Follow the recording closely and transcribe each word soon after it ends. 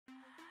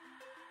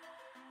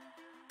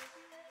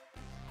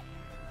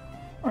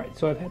All right,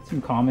 so I've had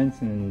some comments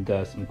and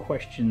some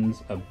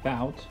questions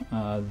about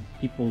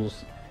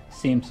people's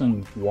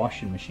Samsung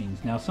washing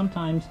machines. Now,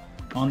 sometimes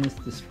on this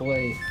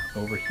display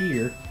over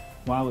here,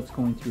 while it's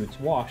going through its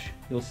wash,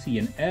 you'll see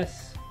an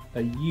S,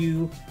 a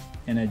U,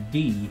 and a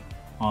D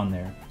on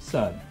there.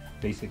 Sud,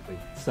 basically,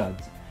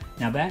 Suds.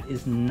 Now, that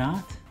is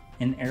not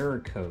an error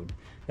code.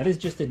 That is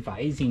just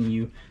advising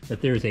you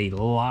that there's a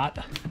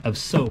lot of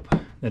soap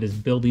that is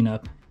building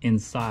up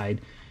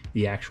inside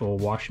the actual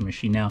washing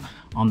machine. Now,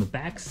 on the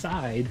back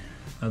side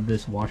of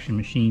this washing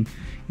machine,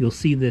 you'll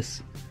see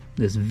this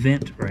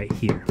vent right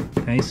here.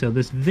 Okay, so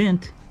this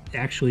vent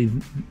actually,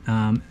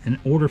 in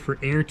order for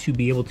air to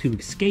be able to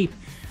escape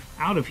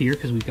out of here,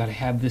 because we've got to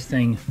have this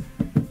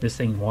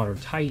thing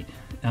watertight,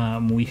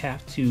 we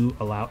have to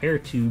allow air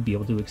to be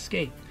able to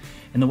escape.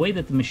 And the way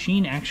that the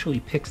machine actually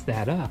picks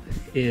that up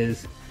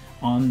is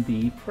on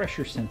the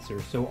pressure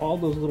sensor. So all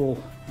those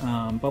little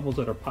bubbles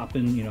that are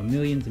popping, you know,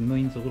 millions and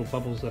millions of little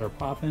bubbles that are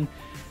popping,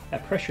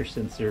 that pressure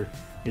sensor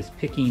is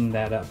picking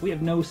that up. We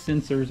have no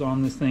sensors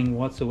on this thing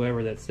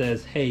whatsoever that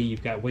says, hey,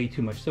 you've got way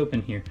too much soap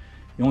in here.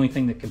 The only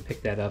thing that can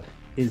pick that up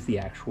is the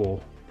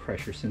actual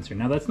pressure sensor.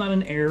 Now, that's not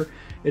an error.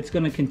 It's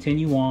going to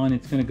continue on.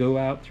 It's going to go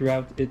out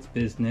throughout its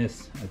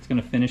business. It's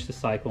going to finish the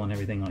cycle and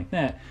everything like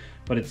that.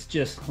 But it's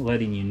just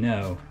letting you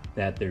know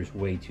that there's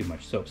way too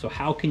much soap. So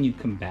how can you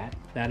combat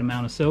that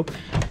amount of soap?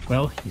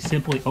 Well, you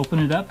simply open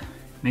it up,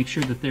 make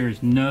sure that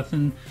there's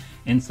nothing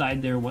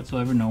inside there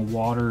whatsoever, no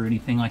water or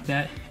anything like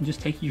that, and just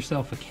take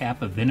yourself a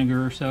cap of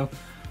vinegar or so,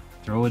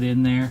 throw it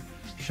in there,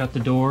 shut the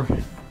door,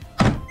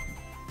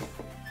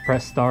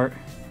 press start,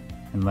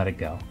 and let it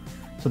go.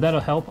 So that'll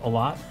help a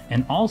lot.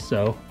 And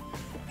also,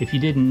 if you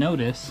didn't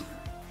notice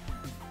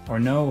or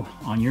know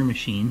on your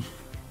machine,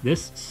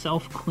 this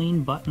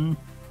self-clean button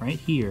right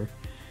here,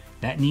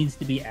 that needs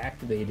to be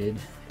activated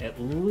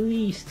at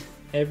least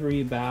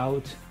every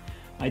about,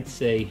 I'd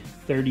say,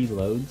 30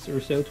 loads or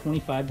so,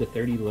 25 to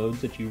 30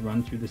 loads that you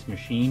run through this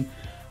machine.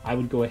 I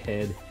would go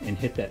ahead and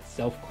hit that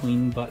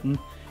self-clean button,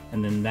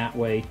 and then that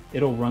way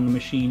it'll run the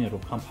machine, it'll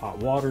pump hot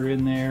water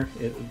in there.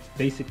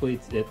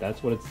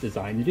 That's what it's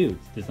designed to do.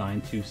 It's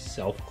designed to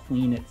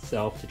self-clean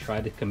itself to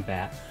try to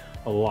combat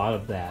a lot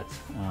of that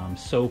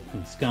soap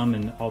and scum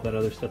and all that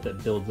other stuff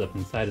that builds up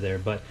inside of there.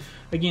 But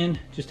again,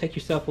 just take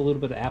yourself a little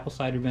bit of apple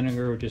cider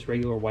vinegar or just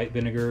regular white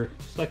vinegar,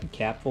 just like a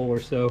capful or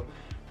so,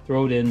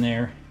 throw it in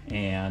there,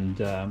 and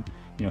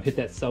you know, hit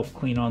that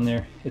self-clean on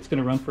there. It's going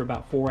to run for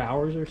about 4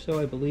 hours or so,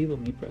 I believe.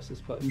 Let me press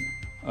this button.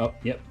 Oh,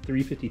 yep,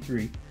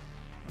 3:53.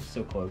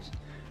 So close.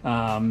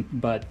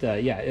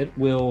 Yeah, it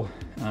will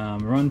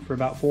run for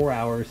about 4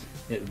 hours.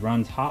 It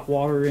runs hot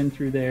water in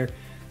through there,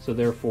 so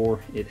therefore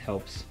it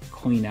helps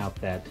clean out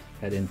that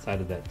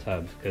inside of that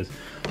tub, because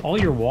all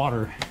your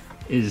water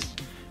is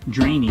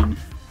draining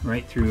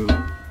right through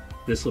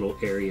this little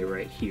area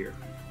right here.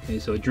 Okay,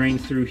 so it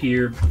drains through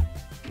here,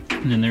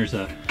 and then there's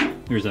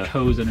a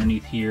hose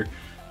underneath here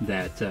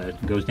that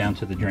goes down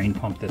to the drain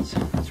pump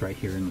that's right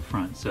here in the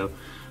front. So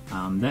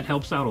that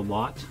helps out a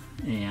lot.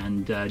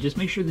 And just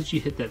make sure that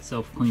you hit that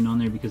self-clean on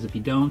there, because if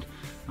you don't,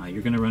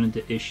 you're going to run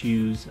into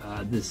issues.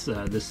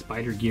 This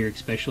spider gear,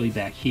 especially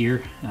back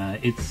here,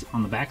 it's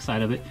on the back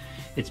side of it.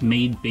 It's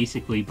made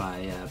basically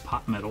by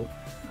pot metal.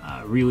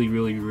 Really,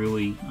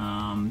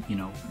 you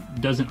know,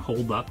 doesn't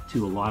hold up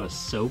to a lot of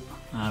soap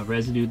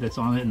residue that's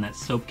on it, and that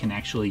soap can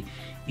actually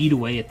eat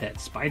away at that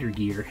spider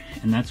gear,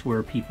 and that's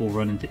where people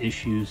run into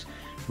issues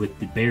with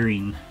the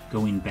bearing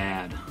going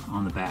bad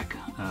on the back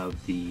of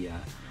the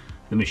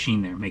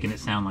machine there, making it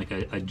sound like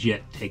a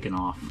jet taking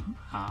off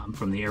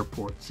from the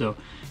airport. So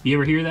if you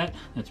ever hear that,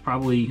 that's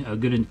probably a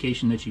good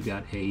indication that you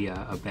got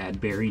a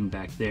bad bearing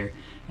back there,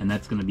 and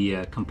that's going to be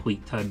a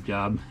complete tub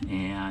job.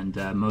 And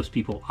most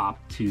people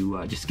opt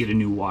to just get a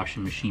new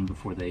washing machine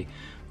before they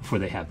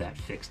have that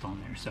fixed on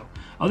there. So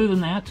other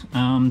than that,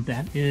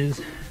 that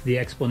is the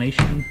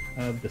explanation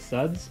of the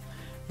Suds.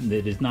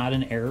 It is not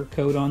an error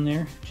code on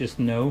there. Just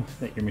know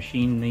that your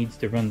machine needs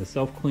to run the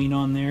self-clean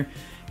on there,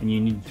 and you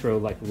need to throw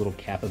like a little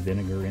cap of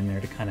vinegar in there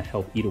to kind of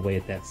help eat away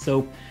at that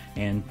soap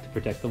and to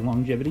protect the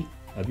longevity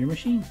of your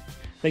machine.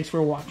 Thanks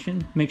for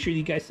watching. Make sure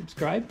you guys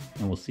subscribe,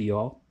 and we'll see you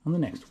all on the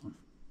next one.